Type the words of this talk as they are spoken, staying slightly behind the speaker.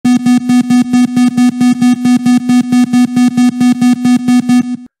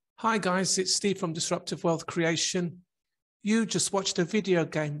Hi guys, it's Steve from Disruptive Wealth Creation. You just watched a video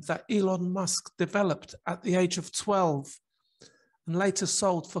game that Elon Musk developed at the age of 12 and later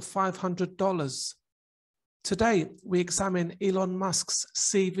sold for $500. Today, we examine Elon Musk's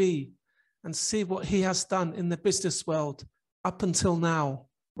CV and see what he has done in the business world up until now.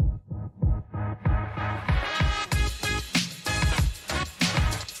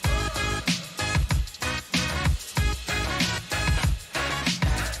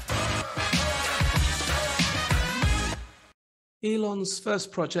 Elon's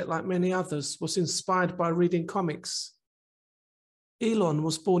first project, like many others, was inspired by reading comics. Elon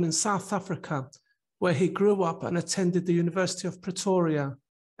was born in South Africa, where he grew up and attended the University of Pretoria.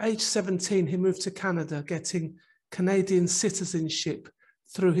 Age 17, he moved to Canada, getting Canadian citizenship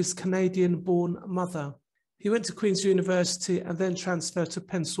through his Canadian-born mother. He went to Queen's University and then transferred to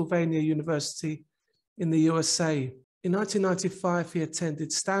Pennsylvania University in the USA. In 1995, he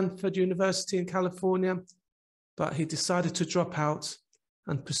attended Stanford University in California, but he decided to drop out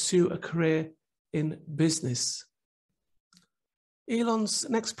and pursue a career in business. Elon's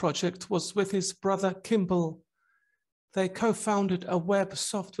next project was with his brother Kimble. They co-founded a web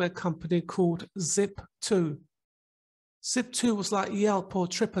software company called Zip2. Zip2 was like Yelp or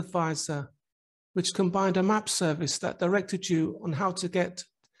TripAdvisor, which combined a map service that directed you on how to get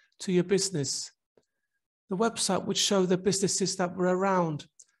to your business. The website would show the businesses that were around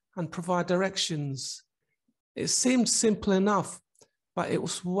and provide directions. It seemed simple enough, but it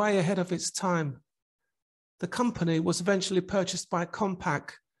was way ahead of its time. The company was eventually purchased by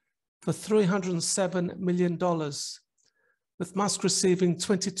COMPAQ for $307 million, with Musk receiving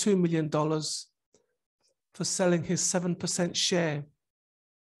 $22 million for selling his 7% share.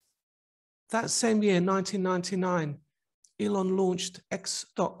 That same year, 1999, Elon launched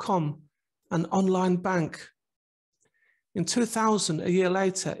X.com, an online bank. In 2000, a year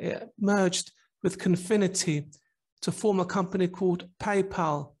later, it merged with Confinity to form a company called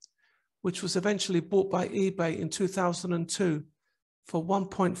PayPal, which was eventually bought by eBay in 2002 for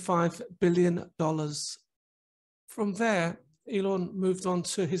 $1.5 billion. From there, Elon moved on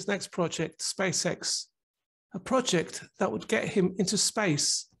to his next project, SpaceX, a project that would get him into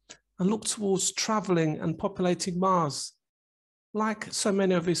space and look towards traveling and populating Mars. Like so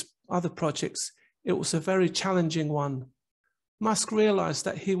many of his other projects, it was a very challenging one. Musk realized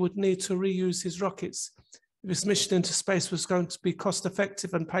that he would need to reuse his rockets if his mission into space was going to be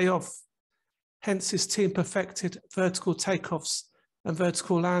cost-effective and pay off. Hence, his team perfected vertical takeoffs and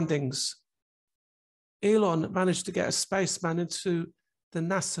vertical landings. Elon managed to get a spaceman into the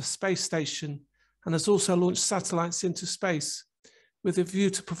NASA space station and has also launched satellites into space with a view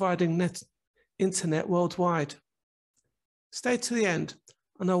to providing internet worldwide. Stay to the end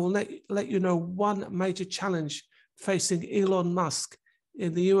and I will let you know one major challenge facing Elon Musk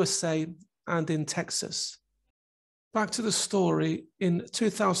in the USA and in Texas. Back to the story, in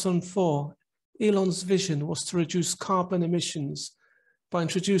 2004, Elon's vision was to reduce carbon emissions by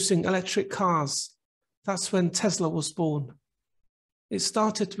introducing electric cars. That's when Tesla was born. It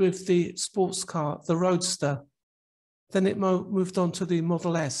started with the sports car, the Roadster. Then it moved on to the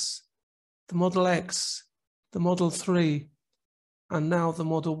Model S, the Model X, the Model 3, and now the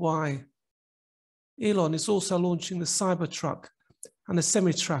Model Y. Elon is also launching the Cybertruck and the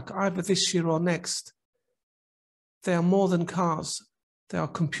semi-truck either this year or next. They are more than cars, they are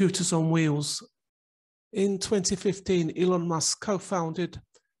computers on wheels. In 2015, Elon Musk co-founded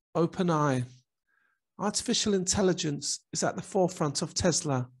OpenAI. Artificial intelligence is at the forefront of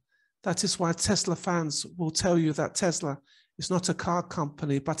Tesla. That is why Tesla fans will tell you that Tesla is not a car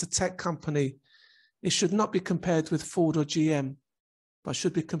company, but a tech company. It should not be compared with Ford or GM, but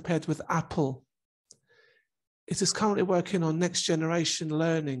should be compared with Apple. It is currently working on next generation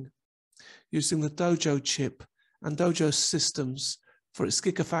learning using the DOJO chip and DOJO systems for its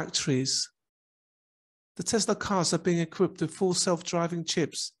gigafactories. The Tesla cars are being equipped with full self-driving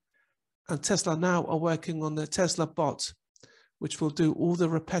chips, and Tesla now are working on the Tesla bot, which will do all the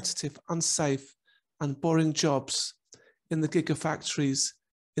repetitive, unsafe, and boring jobs in the gigafactories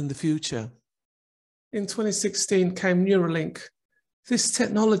in the future. In 2016 came Neuralink. This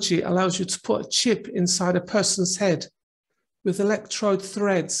technology allows you to put a chip inside a person's head with electrode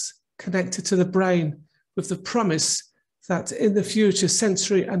threads connected to the brain with the promise that in the future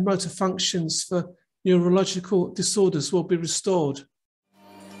sensory and motor functions for neurological disorders will be restored.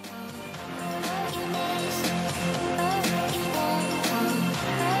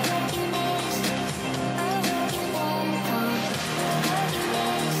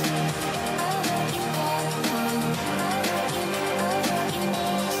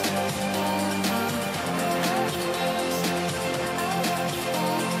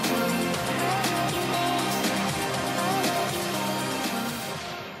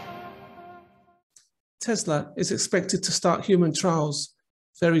 Tesla is expected to start human trials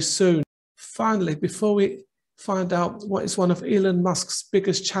very soon. Finally, before we find out what is one of Elon Musk's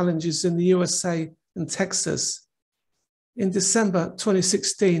biggest challenges in the USA and Texas, in December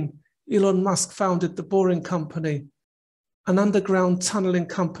 2016, Elon Musk founded the Boring Company, an underground tunneling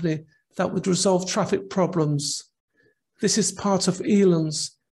company that would resolve traffic problems. This is part of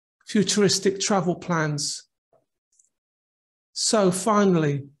Elon's futuristic travel plans. So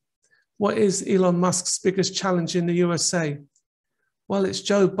finally, what is Elon Musk's biggest challenge in the USA? Well, it's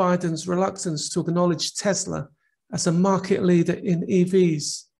Joe Biden's reluctance to acknowledge Tesla as a market leader in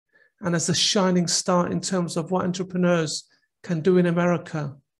EVs and as a shining star in terms of what entrepreneurs can do in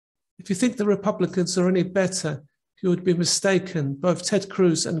America. If you think the Republicans are any better, you would be mistaken. Both Ted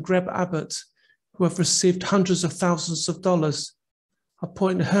Cruz and Greg Abbott, who have received hundreds of thousands of dollars, are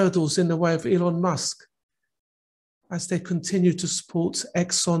putting hurdles in the way of Elon Musk as they continue to support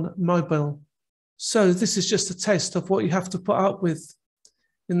ExxonMobil. So this is just a taste of what you have to put up with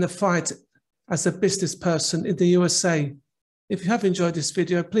in the fight as a business person in the USA. If you have enjoyed this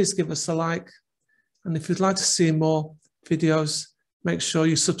video, please give us a like. And if you'd like to see more videos, make sure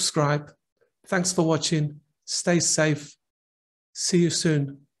you subscribe. Thanks for watching. Stay safe. See you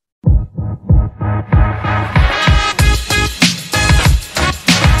soon.